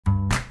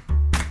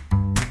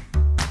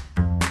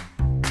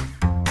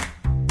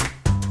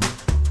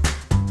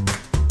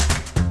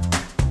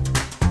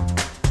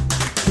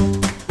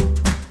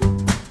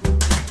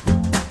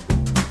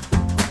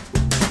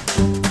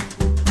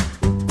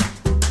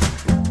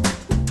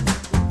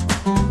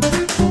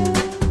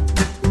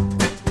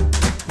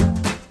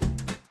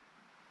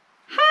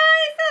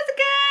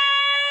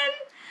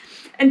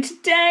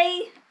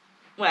today,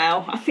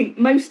 well, I think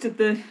most of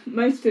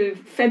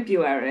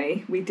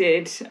February we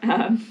did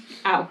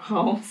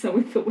alcohol, so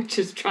we thought we'd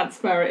just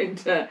transfer it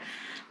into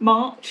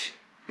March.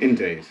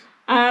 Indeed.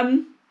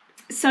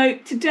 So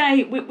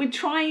today we're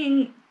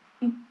trying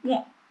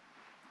what?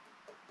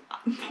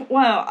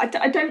 Well, I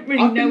don't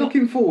really know. I've been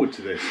looking forward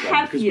to this one.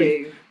 Have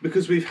you?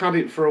 Because we've had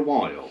it for a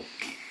while.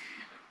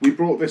 We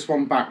brought this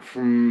one back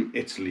from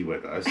Italy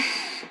with us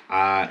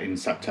in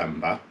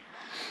September.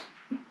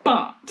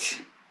 But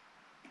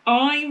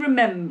I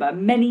remember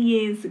many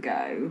years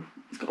ago,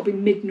 it's got to be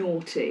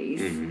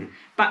mid-noughties,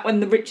 back when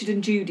the Richard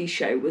and Judy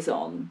show was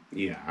on,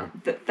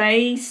 that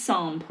they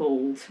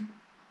sampled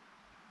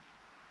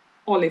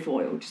olive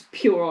oil, just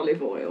pure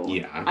olive oil.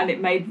 Yeah. And it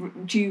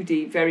made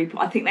Judy very...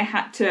 I think they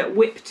had to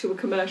whip to a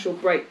commercial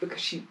break because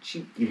she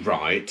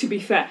Right. to be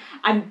fair.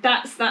 And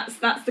that's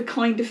the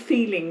kind of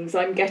feelings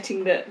I'm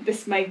getting that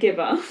this may give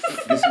us.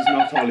 This is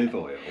not olive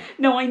oil.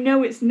 No, I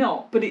know it's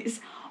not, but it's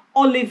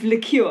olive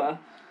liqueur.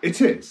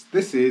 It is.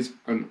 This is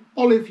an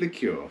olive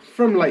liqueur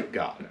from Lake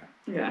Garda.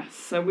 Yes,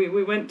 so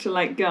we went to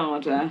Lake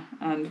Garda,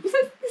 and was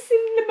this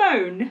in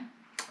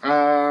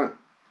Limone?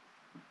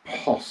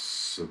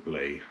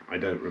 Possibly. I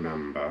don't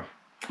remember.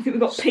 I think we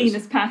got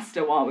penis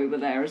pasta while we were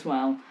there as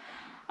well.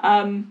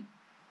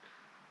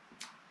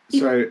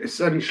 So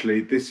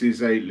essentially, this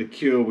is a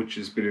liqueur which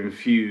has been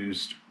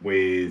infused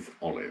with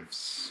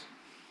olives.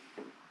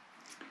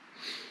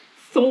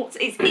 Thoughts?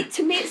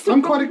 To me, it's the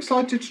I'm wrong, quite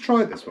excited to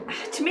try this one.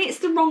 To me, it's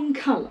the wrong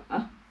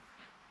colour.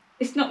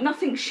 It's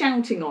nothing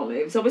shouting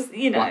olives.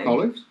 Black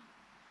olives?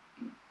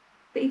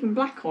 But even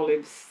black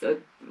olives,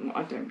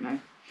 I don't know.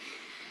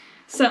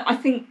 So I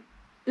think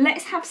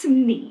let's have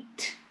some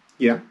neat.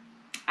 Yeah.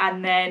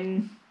 And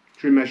then...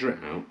 Should we measure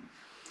it out?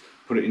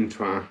 Put it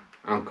into our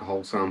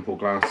alcohol sample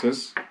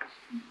glasses.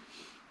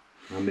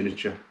 Our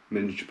miniature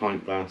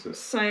pint glasses.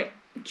 So,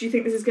 do you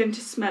think this is going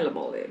to smell of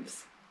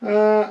olives?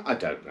 I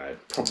don't know.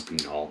 Probably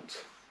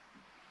not.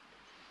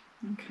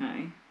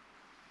 Okay.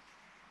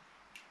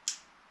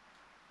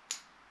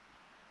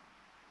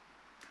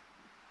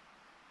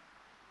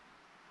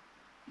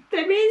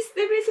 There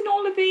is an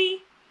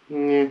olivey.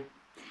 Yeah.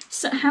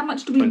 So how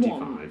much do we 25.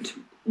 want?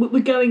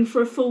 We're going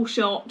for a full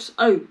shot.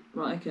 Oh,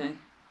 right, okay.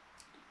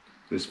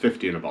 There's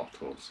 50 in a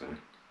bottle, so...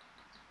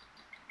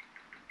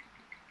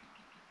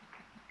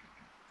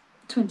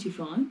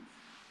 25?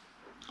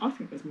 I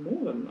think there's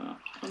more than that.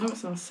 I know it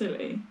sounds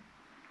silly.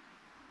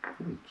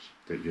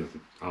 Take the other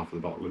half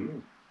of the bottle in there.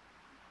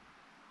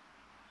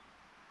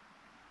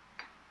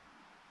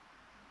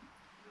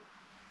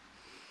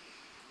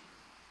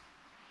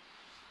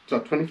 Is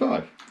that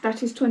 25?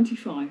 That is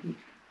 25.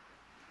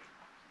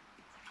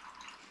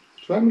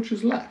 So how much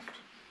is left?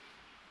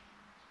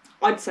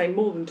 I'd say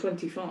more than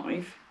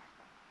 25.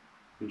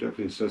 It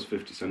definitely says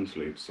 50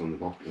 centilitres on the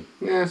bottle.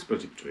 Yeah,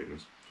 split it between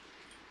us.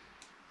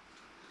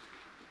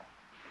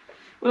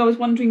 Well, I was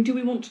wondering, do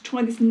we want to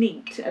try this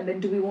neat, and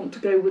then do we want to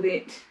go with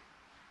it?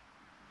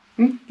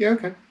 Yeah,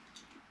 okay.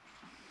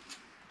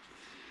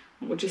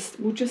 We'll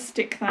just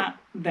stick that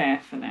there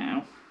for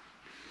now.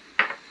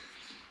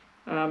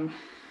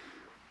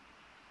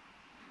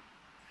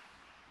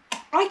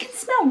 I can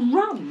smell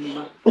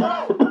rum.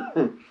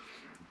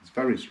 It's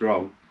very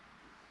strong.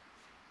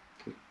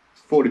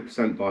 It's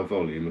 40% by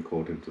volume,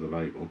 according to the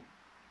label.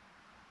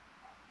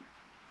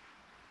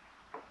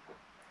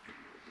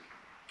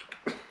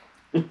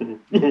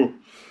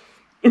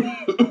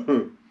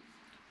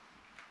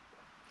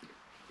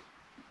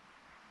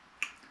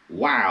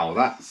 Wow,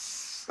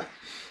 that's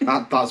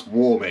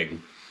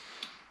warming.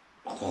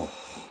 Oh.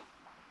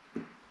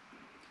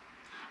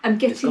 I'm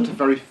getting... It's got a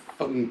very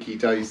funky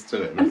taste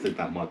to it, and I think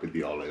that might be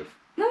the olive.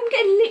 No, I'm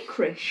getting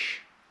licorice.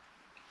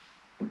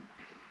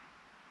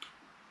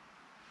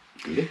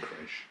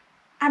 Licorice?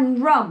 And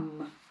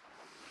rum.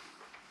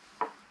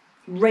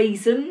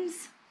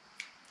 Raisins.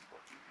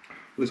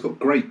 Well, it's got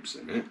grapes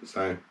in it,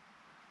 so...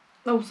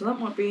 Oh, so that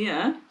might be,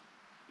 yeah.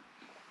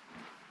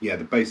 Yeah,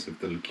 the base of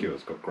the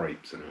liqueur's got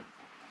grapes in it.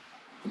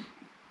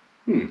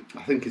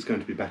 I think it's going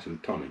to be better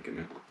with tonic in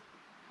it.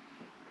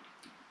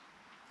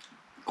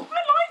 Quite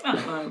like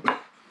that, though.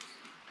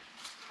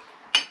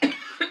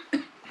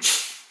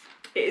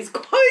 It is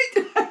quite...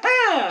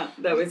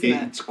 though, isn't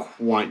it? It's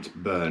quite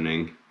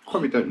burning.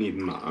 Probably don't need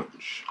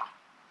much.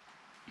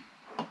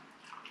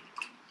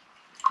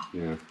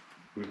 Yeah,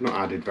 we've not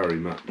added very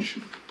much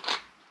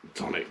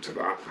tonic to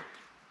that.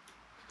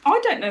 I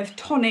don't know if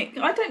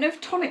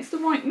tonic's the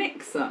right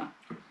mixer.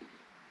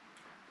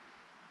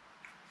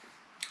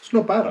 It's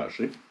not bad,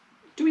 actually.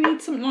 Do we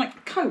need something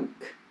like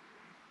Coke?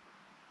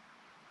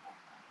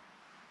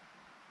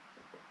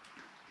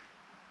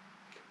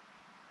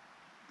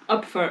 I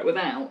prefer it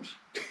without.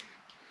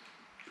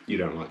 You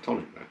don't like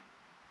tonic, though?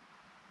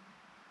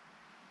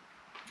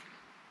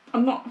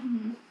 I'm not...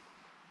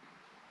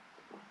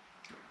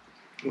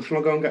 Well, shall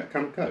I go and get a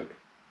can of Coke?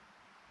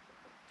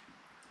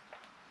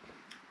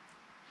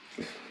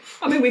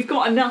 I mean, we've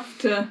got enough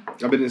to...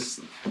 I mean,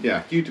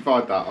 yeah, you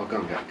divide that, I'll go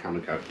and get a can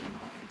of Coke.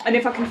 And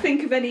if I can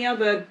think of any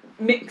other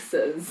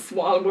mixers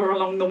while we're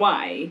along the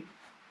way,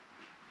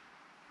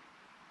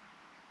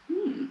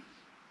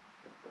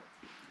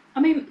 I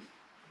mean,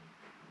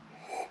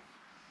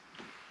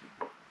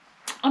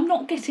 I'm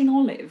not getting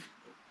olive.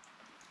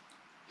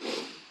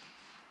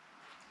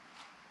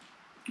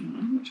 How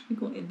much have we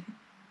got in here?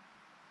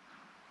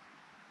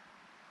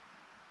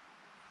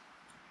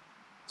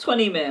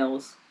 20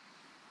 mils.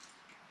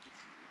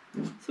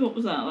 So what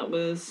was that? That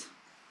was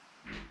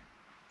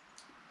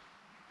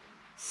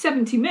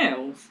 70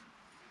 mils.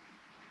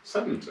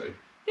 70?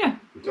 Yeah.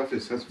 It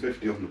definitely says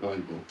 50 on the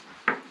label.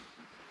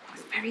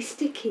 It's very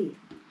sticky.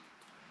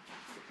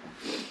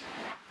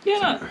 Yeah,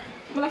 no,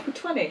 we'll have for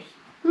 20.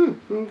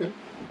 Okay.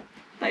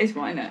 That is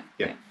right, isn't it?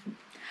 Yeah.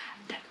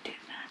 Don't do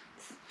that.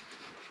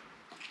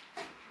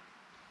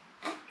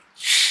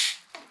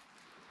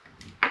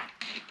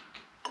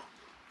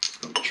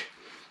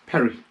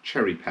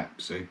 Cherry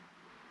Pepsi.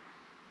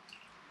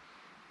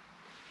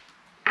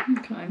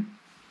 Okay.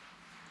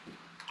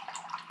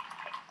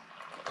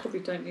 Probably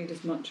don't need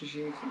as much as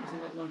you. It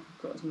doesn't look like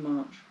I've got as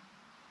much.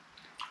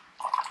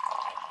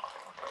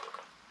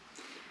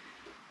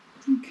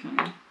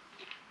 Okay.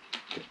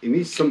 It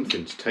needs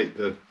something to take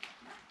the...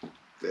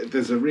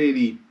 There's a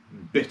really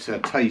bitter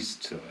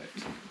taste to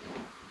it.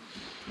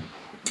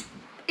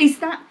 Is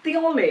that the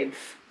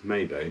olive?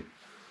 Maybe.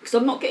 Because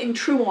I'm not getting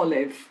true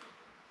olive.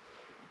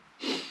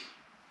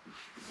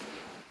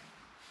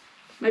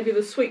 Maybe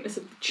the sweetness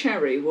of the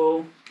cherry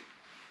will...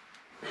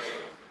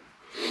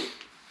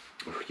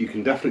 You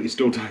can definitely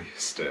still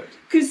taste it.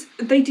 Because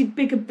they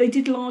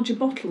did larger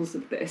bottles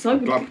of this.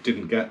 I'm glad we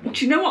didn't get one.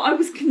 Do you know what I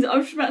was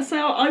about to say?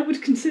 I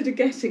would consider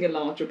getting a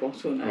larger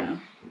bottle now.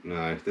 Oh,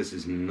 no, this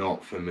is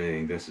not for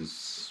me. This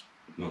is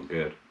not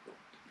good.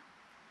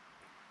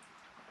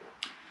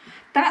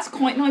 That's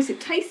quite nice.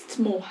 It tastes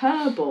more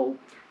herbal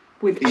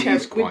with cherry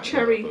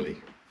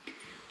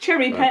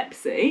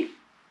Pepsi.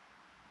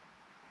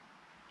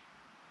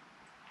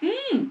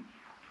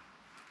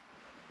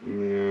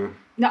 Yeah.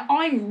 Now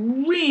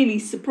I'm really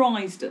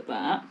surprised at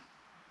that.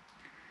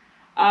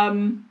 I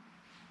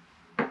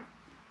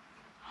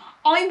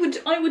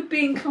would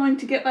be inclined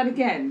to get that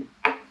again.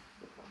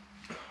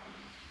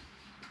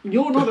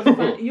 You're not a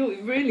fan.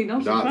 You're really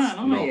not a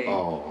fan, are you?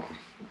 Oh,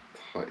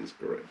 that is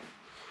great.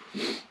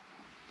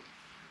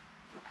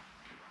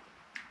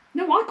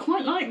 No, I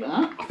quite like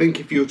that. I think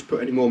if you were to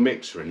put any more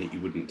mixer in it, you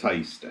wouldn't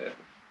taste it.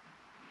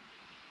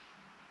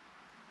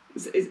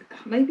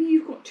 Maybe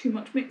you've got too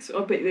much mixer,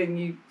 but then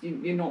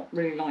you're not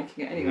really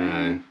liking it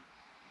anyway.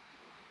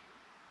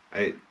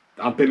 No.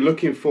 I've been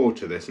looking forward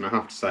to this, and I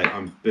have to say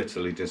I'm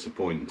bitterly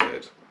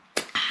disappointed.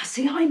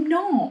 See, I'm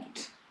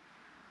not.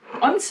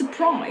 I'm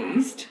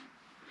surprised.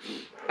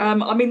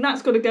 I mean,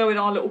 that's got to go in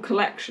our little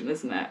collection,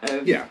 isn't it?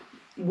 Of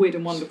weird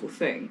and wonderful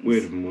things.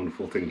 Weird and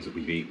wonderful things that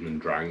we've eaten and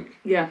drank.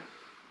 Yeah.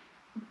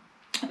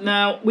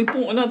 Now, we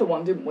bought another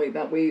one, didn't we,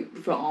 that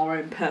for our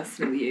own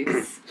personal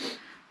use,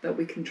 that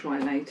we can try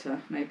later,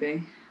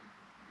 maybe.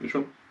 Which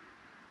one?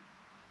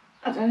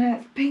 I don't know,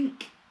 it's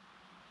pink.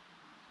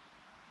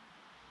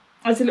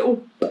 It's a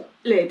little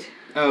lid.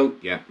 Oh,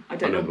 yeah. I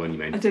don't know the one you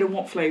mean. I don't know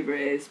what flavour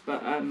it is,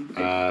 but...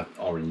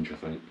 orange, I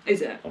think.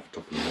 Is it? Off the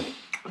top of my head.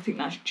 I think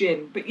that's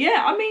gin. But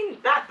yeah, I mean,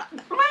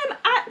 I am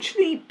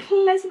actually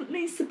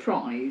pleasantly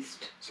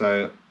surprised.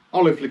 So,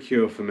 olive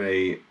liqueur for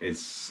me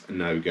is a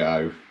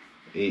no-go.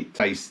 It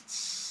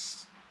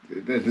tastes...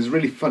 There's a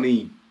really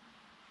funny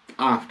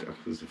after.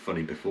 There's a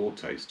funny before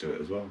taste to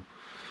it as well.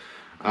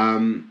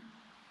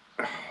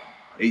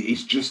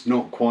 It's just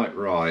not quite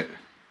right.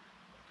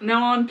 No,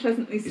 I'm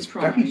pleasantly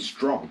surprised. It's very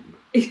strong.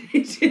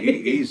 It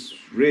is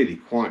really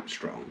quite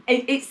strong.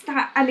 It's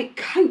that, and it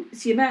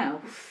coats your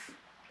mouth.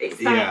 It's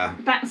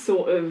that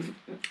sort of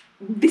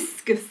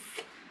viscous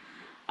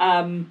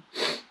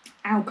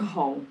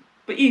alcohol.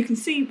 But you can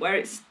see where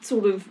it's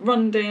sort of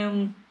run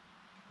down.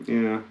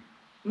 Yeah.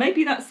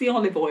 Maybe that's the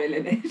olive oil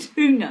in it.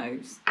 Who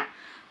knows?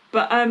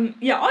 But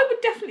yeah, I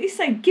would definitely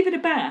say give it a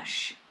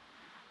bash.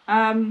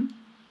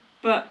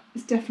 But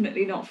it's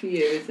definitely not for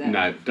you, is it?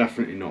 No,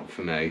 definitely not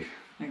for me.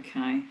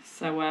 Okay,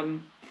 so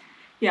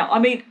yeah, I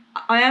mean,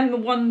 I am the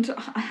one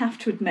I have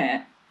to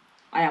admit,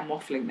 I am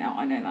waffling now,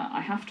 I know that.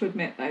 I have to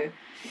admit though,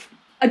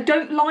 I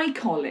don't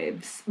like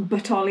olives,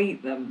 but I'll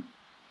eat them.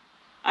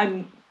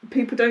 And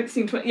people don't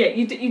seem to,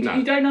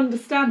 you don't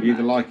understand You that.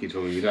 either like it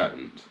or you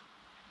don't.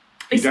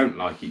 If you don't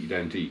like it, you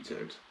don't eat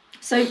it.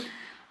 So,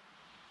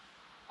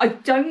 I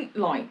don't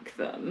like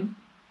them,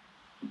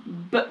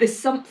 but there's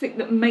something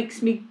that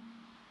makes me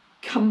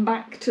come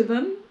back to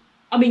them.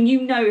 I mean,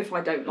 if I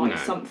don't like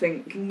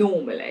something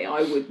normally,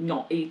 I would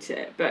not eat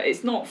it. But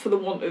it's not for the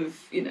want of,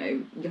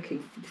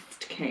 looking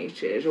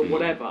sophisticated or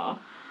whatever.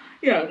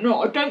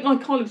 No, I don't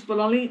like olives, but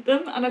I'll eat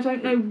them, and I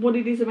don't know what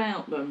it is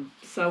about them.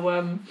 So,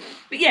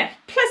 but yeah,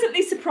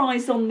 pleasantly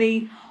surprised on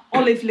the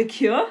olive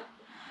liqueur.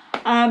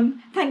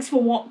 Thanks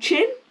for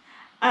watching.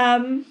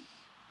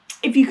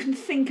 If you can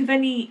think of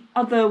any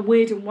other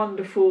weird and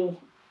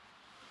wonderful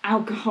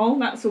alcohol,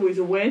 that's always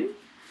a win.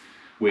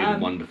 Weird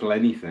and wonderful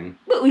anything.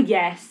 Well,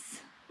 yes,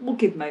 we'll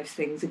give most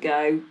things a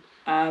go.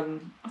 I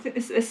think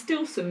there's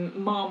still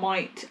some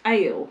Marmite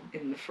ale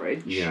in the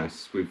fridge.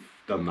 Yes,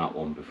 done that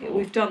one before. Yeah,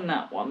 we've done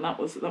that one. That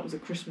was a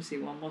Christmassy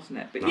one, wasn't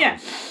it? But that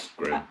was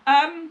great.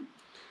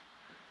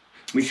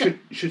 We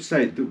should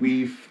say that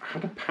we've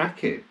had a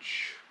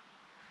package.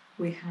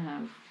 We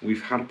have.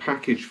 We've had a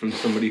package from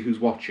somebody who's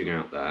watching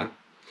out there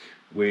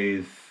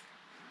with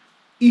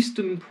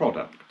Eastern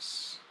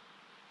products.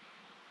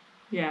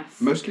 Yes.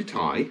 Mostly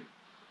Thai.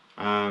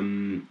 I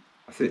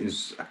think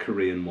there's a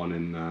Korean one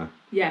in there.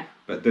 Yeah.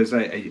 But there's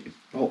a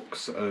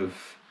box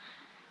of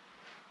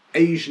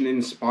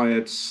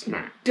Asian-inspired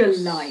snacks.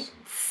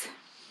 Delights.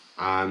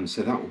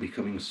 So that will be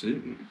coming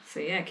soon. So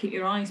yeah, keep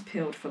your eyes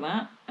peeled for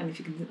that. And if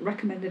you can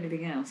recommend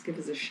anything else, give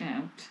us a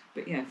shout.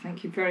 But yeah,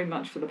 thank you very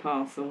much for the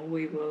parcel.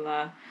 We will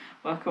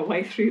work our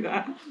way through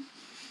that.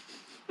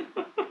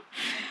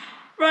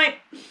 Right.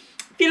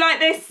 If you like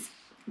this,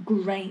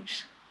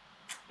 great.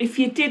 If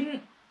you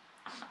didn't,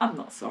 I'm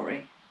not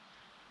sorry.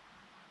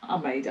 I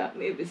made up.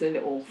 It was a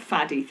little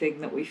faddy thing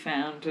that we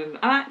found, and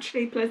I'm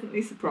actually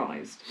pleasantly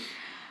surprised.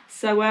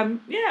 So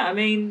yeah, I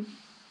mean,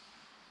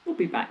 we'll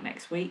be back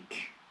next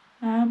week.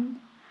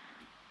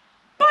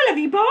 Bye, love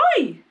you,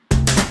 bye.